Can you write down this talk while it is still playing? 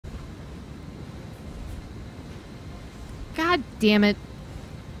God damn it.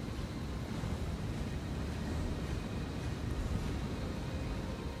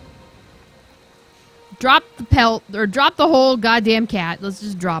 Drop the pelt, or drop the whole goddamn cat. Let's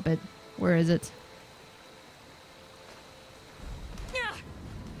just drop it. Where is it?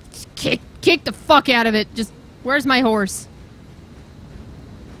 Just kick the fuck out of it. Just, where's my horse?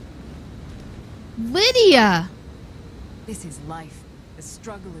 Lydia! This is life. The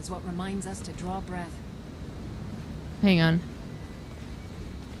struggle is what reminds us to draw breath. Hang on.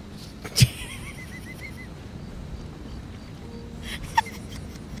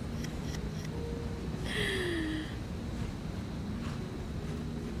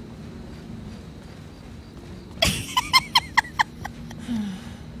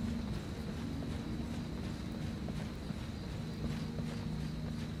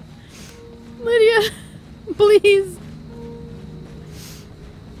 Lydia, please.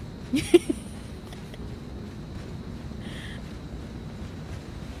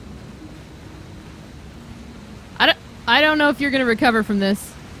 I don't know if you're gonna recover from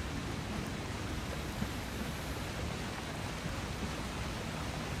this.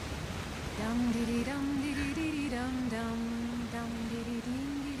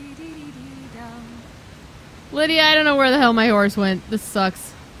 Lydia, I don't know where the hell my horse went. This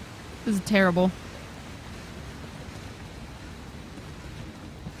sucks. This is terrible.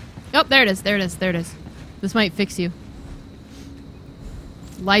 Oh, there it is. There it is. There it is. This might fix you.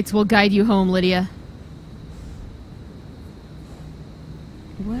 Lights will guide you home, Lydia.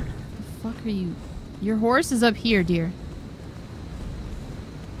 What the fuck are you? Your horse is up here, dear.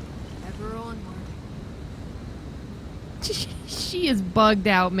 Ever onward. She is bugged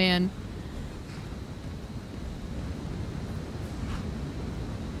out, man.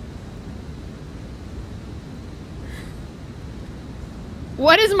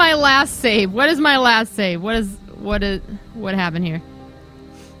 What is my last save? What is my last save? What happened here?